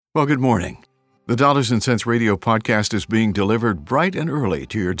Well, good morning. The Dollars and Cents Radio podcast is being delivered bright and early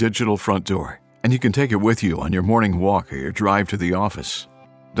to your digital front door, and you can take it with you on your morning walk or your drive to the office.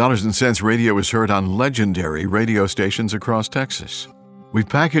 Dollars and Cents Radio is heard on legendary radio stations across Texas. We've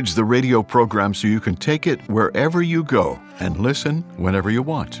packaged the radio program so you can take it wherever you go and listen whenever you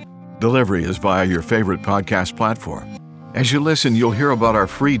want. Delivery is via your favorite podcast platform. As you listen, you'll hear about our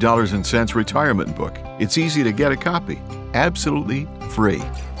free Dollars and Cents retirement book. It's easy to get a copy, absolutely free.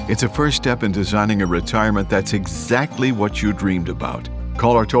 It's a first step in designing a retirement that's exactly what you dreamed about.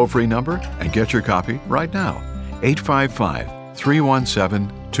 Call our toll-free number and get your copy right now,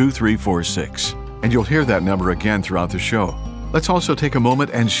 855-317-2346. And you'll hear that number again throughout the show. Let's also take a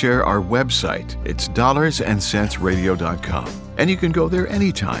moment and share our website. It's dollarsandcentsradio.com. And you can go there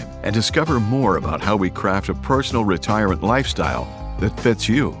anytime and discover more about how we craft a personal retirement lifestyle that fits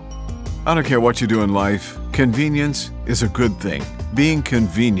you. I don't care what you do in life, convenience is a good thing. Being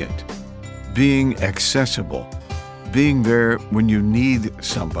convenient, being accessible, being there when you need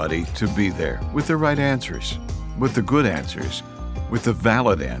somebody to be there with the right answers, with the good answers, with the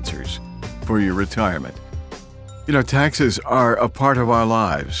valid answers for your retirement. You know, taxes are a part of our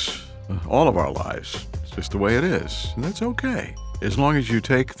lives, all of our lives. It's just the way it is, and that's okay, as long as you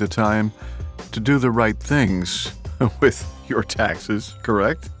take the time to do the right things with your taxes,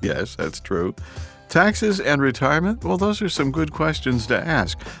 correct? Yes, that's true. Taxes and retirement? Well, those are some good questions to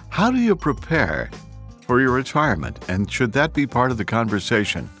ask. How do you prepare for your retirement? And should that be part of the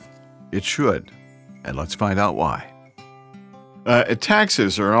conversation? It should. And let's find out why.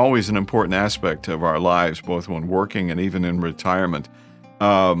 Taxes are always an important aspect of our lives, both when working and even in retirement.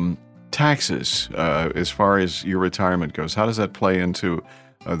 Taxes, as far as your retirement goes, how does that play into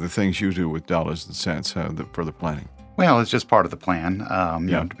the things you do with Dollars and Cents for the planning? Well, it's just part of the plan.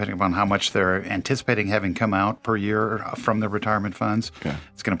 You know, depending upon how much they're anticipating having come out per year from the retirement funds,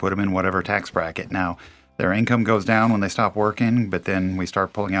 it's going to put them in whatever tax bracket. Now, their income goes down when they stop working, but then we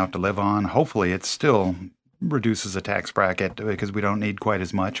start pulling out to live on. Hopefully, it still reduces the tax bracket because we don't need quite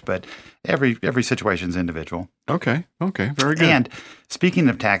as much, but every situation is individual. Okay, very good. And speaking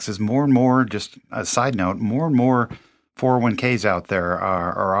of taxes, more and more, just a side note, more and more 401ks out there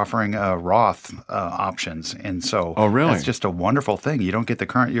are offering Roth options. And so that's just a wonderful thing. You don't get the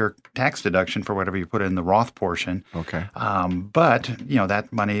current year tax deduction for whatever you put in the Roth portion. Okay. But, you know,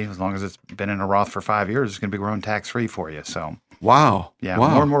 that money, as long as it's been in a Roth for 5 years, is going to be grown tax-free for you. So wow. Yeah,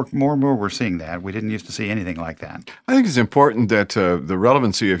 wow. more and more we're seeing that. We didn't used to see anything like that. I think it's important that the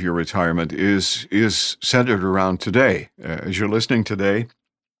relevancy of your retirement is centered around today. As you're listening today,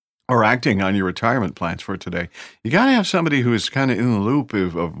 or acting on your retirement plans for today, you got to have somebody who is kind of in the loop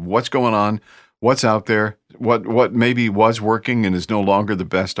of what's going on, what's out there, what maybe was working and is no longer the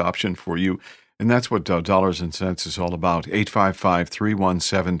best option for you. And that's what Dollars and Cents is all about.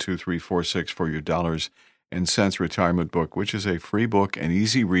 855-317-2346 for your Dollars and Cents retirement book, which is a free book, an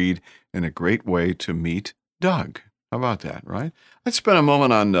easy read, and a great way to meet Doug. How about that, right? Let's spend a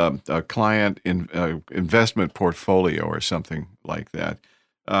moment on a client investment portfolio or something like that.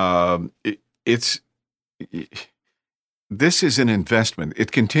 This is an investment.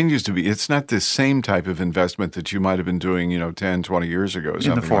 It continues to be. It's not the same type of investment that you might have been doing, 10, 20 years ago.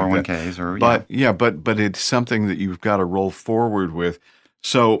 In the 401ks but it's something that you've got to roll forward with.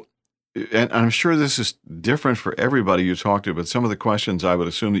 So, and I'm sure this is different for everybody you talk to, but some of the questions I would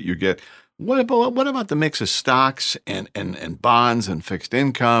assume that you get, what about the mix of stocks and bonds and fixed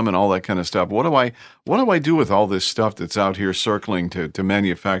income and all that kind of stuff? What do I do with all this stuff that's out here circling to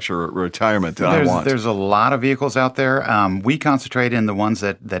manufacture retirement that I want? There's a lot of vehicles out there. We concentrate in the ones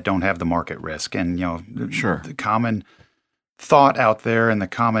that don't have the market risk, and the common thought out there and the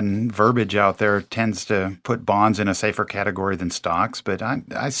common verbiage out there tends to put bonds in a safer category than stocks, but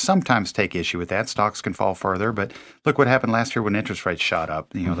I sometimes take issue with that. Stocks can fall further, but look what happened last year when interest rates shot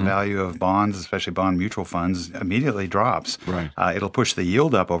up. The value of bonds, especially bond mutual funds, immediately drops. Right. It'll push the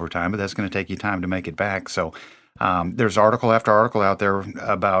yield up over time, but that's going to take you time to make it back. So there's article after article out there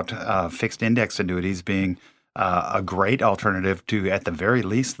about fixed index annuities being a great alternative to, at the very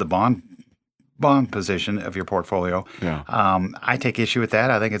least, the bond position of your portfolio. Yeah. I take issue with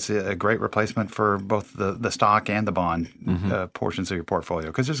that. I think it's a great replacement for both the stock and the bond portions of your portfolio,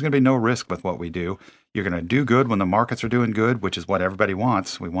 because there's going to be no risk with what we do. You're going to do good when the markets are doing good, which is what everybody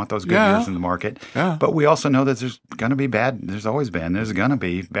wants. We want those good years in the market. Yeah. But we also know that there's going to be bad. There's going to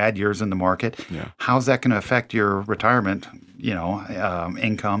be bad years in the market. Yeah. How's that going to affect your retirement,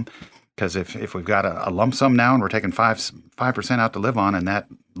 income? Because if we've got a lump sum now and we're taking 5% out to live on, and that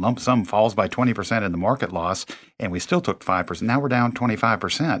lump sum falls by 20% in the market loss, and we still took 5%, now we're down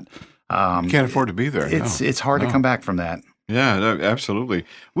 25%. Can't afford to be there. It's hard to come back from that. Yeah, absolutely.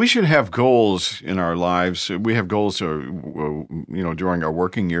 We should have goals in our lives. We have goals, during our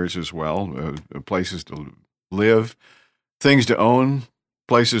working years as well, places to live, things to own,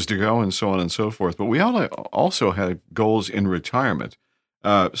 places to go, and so on and so forth. But we also had goals in retirement.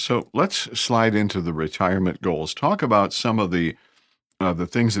 So let's slide into the retirement goals. Talk about some of the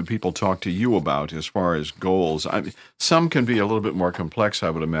things that people talk to you about as far as goals. Some can be a little bit more complex, I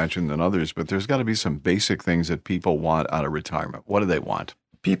would imagine, than others, but there's got to be some basic things that people want out of retirement. What do they want?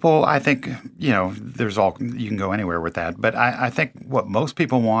 People, I think, you can go anywhere with that. But I think what most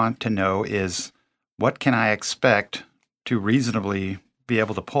people want to know is, what can I expect to reasonably be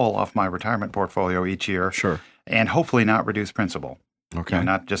able to pull off my retirement portfolio each year? Sure. And hopefully not reduce principal. Okay.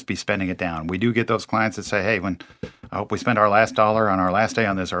 Not just be spending it down. We do get those clients that say, hey, I hope we spend our last dollar on our last day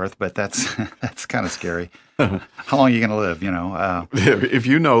on this earth, but that's kind of scary. How long are you going to live, If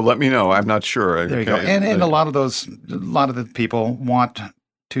you know, let me know. I'm not sure. There you go. And a lot of the people want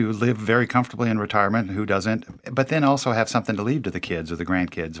to live very comfortably in retirement, who doesn't, but then also have something to leave to the kids or the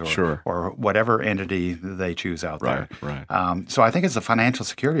grandkids or whatever entity they choose out there. Right. So I think it's the financial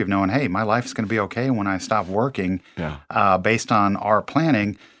security of knowing, hey, my life's going to be okay when I stop working based on our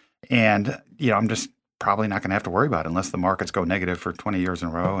planning. And, I'm just probably not going to have to worry about it unless the markets go negative for 20 years in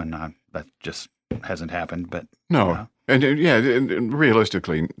a row. And that just hasn't happened. But no. And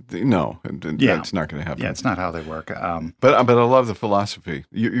realistically, no, that's not going to happen. Yeah, it's not how they work. But I love the philosophy.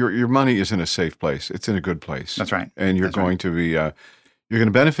 Your money is in a safe place. It's in a good place. That's right. And you're going to be you're going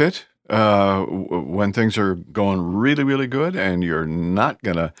to benefit when things are going really, really good, and you're not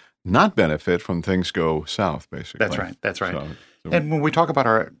going to not benefit from things go south. Basically, that's right. And when we talk about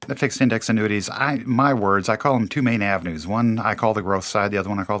our fixed index annuities, I call them two main avenues. One I call the growth side. The other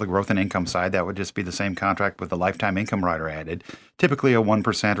one I call the growth and income side. That would just be the same contract with the lifetime income rider added, typically a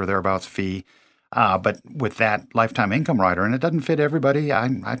 1% or thereabouts fee. But with that lifetime income rider, and it doesn't fit everybody,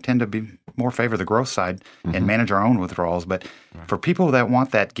 I tend to be more favor the growth side and manage our own withdrawals. But for people that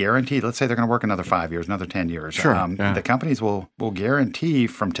want that guaranteed, let's say they're going to work another 5 years, another 10 years. The companies will guarantee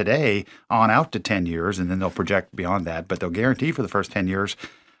from today on out to 10 years, and then they'll project beyond that. But they'll guarantee for the first 10 years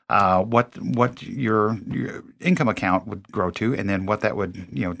what your income account would grow to, and then what that would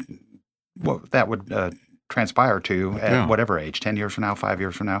transpire to at whatever age, 10 years from now, 5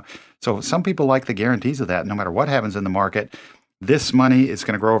 years from now. So some people like the guarantees of that. No matter what happens in the market, this money is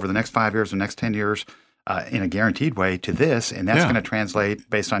going to grow over the next 5 years or next 10 years in a guaranteed way to this, and that's going to translate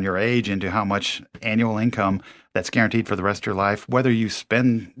based on your age into how much annual income that's guaranteed for the rest of your life, whether you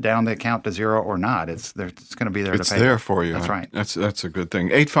spend down the account to zero or not. It's going to be there to pay. It's there for you. That's right. That's a good thing.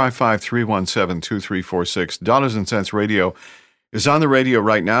 855-317-2346. Dollars and Cents Radio is on the radio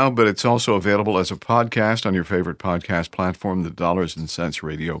right now, but it's also available as a podcast on your favorite podcast platform, the Dollars and Cents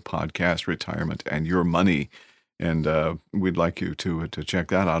Radio Podcast, Retirement and Your Money. And we'd like you to check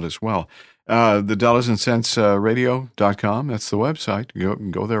that out as well. The dollarsandcentsradio.com, that's the website. You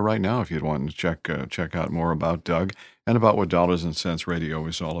can go there right now if you'd want to check out more about Doug and about what Dollars and Cents Radio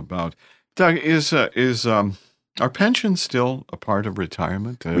is all about. Doug, is are pensions still a part of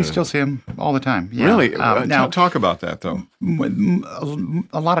retirement? We still see them all the time. Yeah. Really? Now, talk about that, though.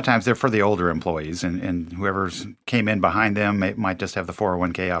 A lot of times they're for the older employees, and whoever's came in behind them might just have the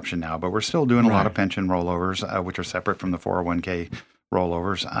 401k option now. But we're still doing a lot of pension rollovers, which are separate from the 401k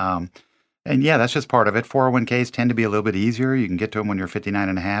rollovers. And that's just part of it. 401ks tend to be a little bit easier. You can get to them when you're 59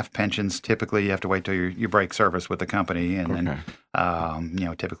 and a half. Pensions, typically, you have to wait till you break service with the company. And then,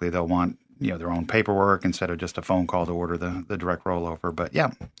 typically they'll want their own paperwork instead of just a phone call to order the direct rollover. But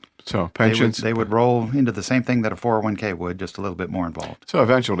so pensions they would roll into the same thing that a 401k would, just a little bit more involved. So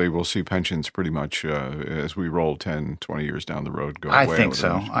eventually we'll see pensions pretty much as we roll 10, 20 years down the road go away. I think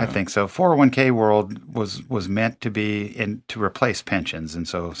so. 401k world was meant to be to replace pensions, and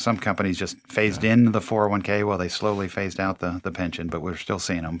so some companies just phased in the 401k while they slowly phased out the pension, but we're still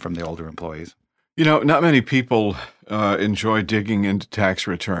seeing them from the older employees. Not many people enjoy digging into tax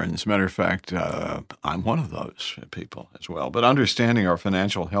returns. Matter of fact, I'm one of those people as well. But understanding our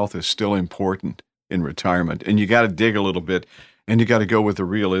financial health is still important in retirement. And you got to dig a little bit, and you got to go with the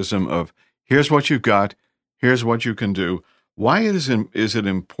realism of here's what you've got, here's what you can do. Why is it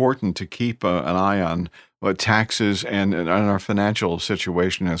important to keep an eye on taxes and our financial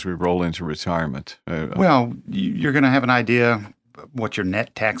situation as we roll into retirement? Well, you're going to have an idea what your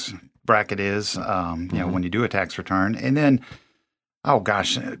net tax bracket is, when you do a tax return. And then,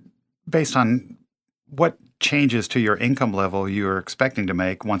 based on what changes to your income level you're expecting to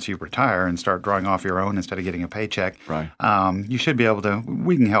make once you retire and start drawing off your own instead of getting a paycheck, you should be able to,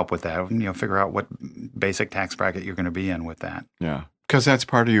 we can help with that, figure out what basic tax bracket you're going to be in with that. Yeah. Because that's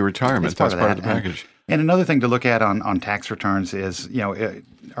part of your retirement. That's part of the package. And another thing to look at on tax returns is,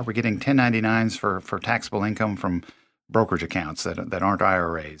 are we getting 1099s for taxable income from brokerage accounts that aren't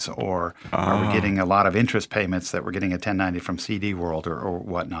IRAs? Or are we getting a lot of interest payments that we're getting a 1090 from CD World or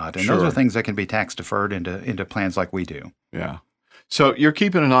whatnot? And those are things that can be tax deferred into plans like we do. Yeah. So you're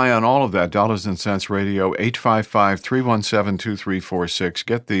keeping an eye on all of that. Dollars and Cents Radio, 855-317-2346.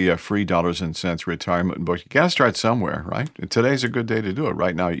 Get the free Dollars and Cents retirement book. You got to start somewhere, right? Today's a good day to do it.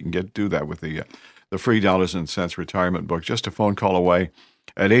 Right now, you can do that with the free Dollars and Cents retirement book. Just a phone call away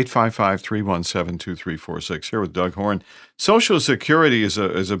at 855-317-2346. Here with Doug Horne. Social Security is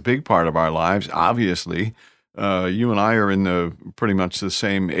a big part of our lives, obviously. You and I are in pretty much the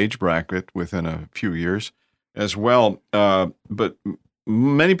same age bracket within a few years as well. But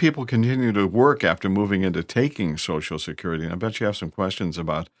many people continue to work after moving into taking Social Security. And I bet you have some questions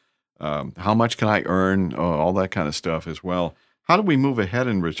about how much can I earn, all that kind of stuff as well. How do we move ahead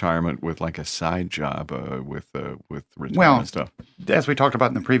in retirement with like a side job with retirement stuff? As we talked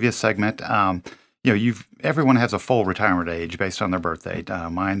about in the previous segment, everyone has a full retirement age based on their birth date.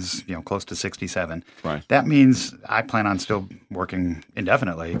 Mine's close to 67. Right. That means I plan on still working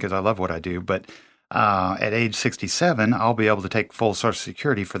indefinitely because I love what I do. But at age 67, I'll be able to take full Social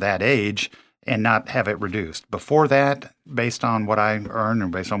Security for that age and not have it reduced. Before that, based on what I earn or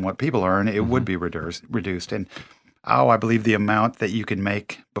based on what people earn, it would be reduced. And I believe the amount that you can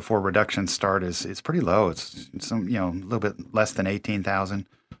make before reductions start is pretty low. It's some a little bit less than $18,000,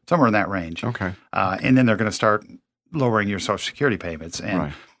 somewhere in that range. Okay. And then they're going to start lowering your Social Security payments,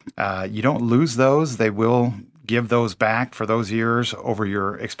 and you don't lose those. They will give those back for those years over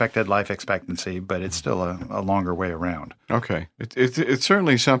your expected life expectancy, but it's still a longer way around. Okay. It's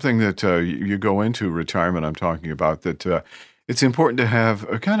certainly something that you go into retirement, I'm talking about, that it's important to have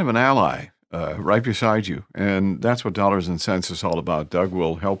a kind of an ally right beside you. And that's what Dollars and Cents is all about. Doug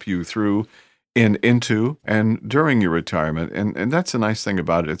will help you through, into, and during your retirement. And that's the nice thing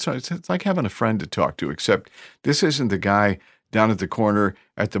about it. It's like having a friend to talk to, except this isn't the guy down at the corner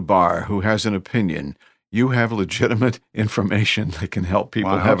at the bar who has an opinion. You have legitimate information that can help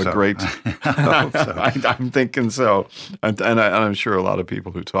people have a great. I hope so. I'm thinking so, and I'm sure a lot of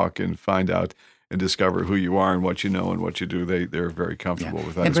people who talk and find out and discover who you are and what you know and what you do, they're very comfortable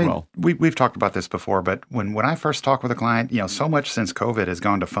with that as well. We've talked about this before, but when I first talk with a client, so much since COVID has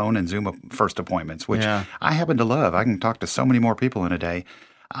gone to phone and Zoom first appointments, which I happen to love. I can talk to so many more people in a day.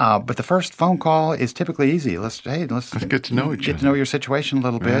 But the first phone call is typically easy. Let's get to know each other. Get to know your situation a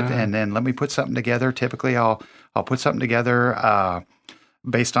little bit, and then let me put something together. Typically, I'll put something together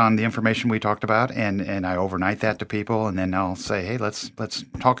based on the information we talked about, and I overnight that to people, and then I'll say, hey, let's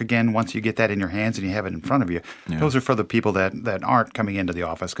talk again once you get that in your hands and you have it in front of you. Yeah. Those are for the people that aren't coming into the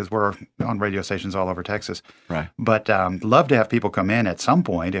office because we're on radio stations all over Texas. Right. But love to have people come in at some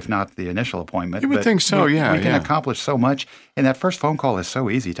point, if not the initial appointment. You would think so, we can accomplish so much, and that first phone call is so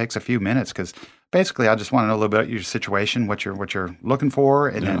easy. It takes a few minutes because basically I just want to know a little bit about your situation, what you're looking for,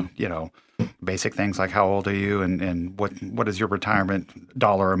 and then basic things like how old are you and what is your retirement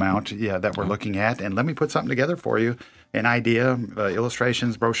dollar amount that we're looking at, and let me put something together for you, an idea,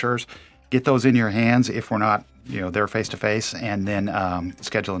 illustrations, brochures, get those in your hands if we're not there face to face, and then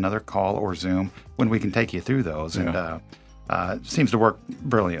schedule another call or Zoom when we can take you through those, and it seems to work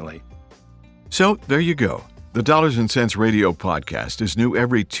brilliantly. So there you go. The Dollars and Cents Radio podcast is new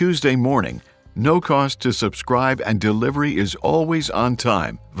every Tuesday morning. No cost to subscribe, and delivery is always on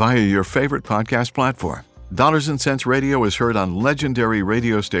time via your favorite podcast platform. Dollars and Cents Radio is heard on legendary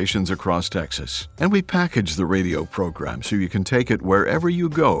radio stations across Texas, and we package the radio program so you can take it wherever you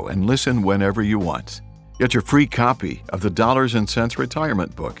go and listen whenever you want. Get your free copy of the Dollars and Cents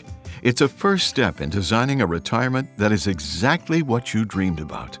Retirement Book. It's a first step in designing a retirement that is exactly what you dreamed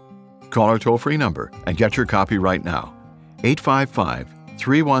about. Call our toll-free number and get your copy right now,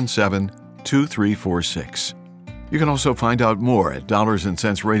 855-317-2346. You can also find out more at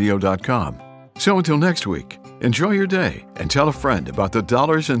dollarsandcentsradio.com. So until next week, enjoy your day and tell a friend about the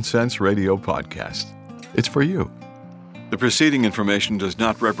Dollars and Cents Radio podcast. It's for you. The preceding information does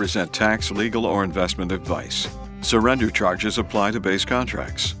not represent tax, legal, or investment advice. Surrender charges apply to base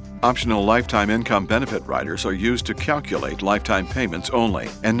contracts. Optional lifetime income benefit riders are used to calculate lifetime payments only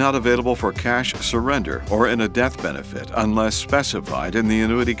and not available for cash surrender or in a death benefit unless specified in the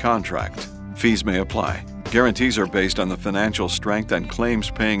annuity contract. Fees may apply. Guarantees are based on the financial strength and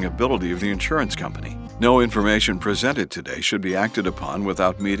claims-paying ability of the insurance company. No information presented today should be acted upon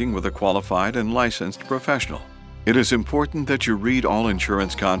without meeting with a qualified and licensed professional. It is important that you read all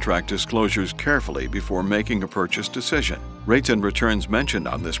insurance contract disclosures carefully before making a purchase decision. Rates and returns mentioned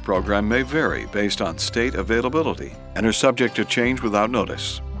on this program may vary based on state availability and are subject to change without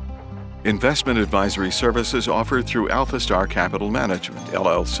notice. Investment advisory services offered through AlphaStar Capital Management,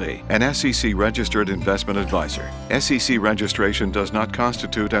 LLC, an SEC-registered investment advisor. SEC registration does not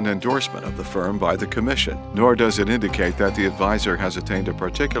constitute an endorsement of the firm by the Commission, nor does it indicate that the advisor has attained a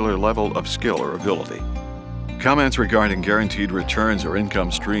particular level of skill or ability. Comments regarding guaranteed returns or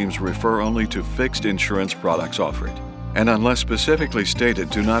income streams refer only to fixed insurance products offered, and unless specifically stated,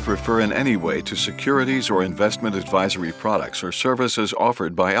 do not refer in any way to securities or investment advisory products or services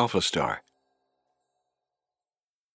offered by AlphaStar.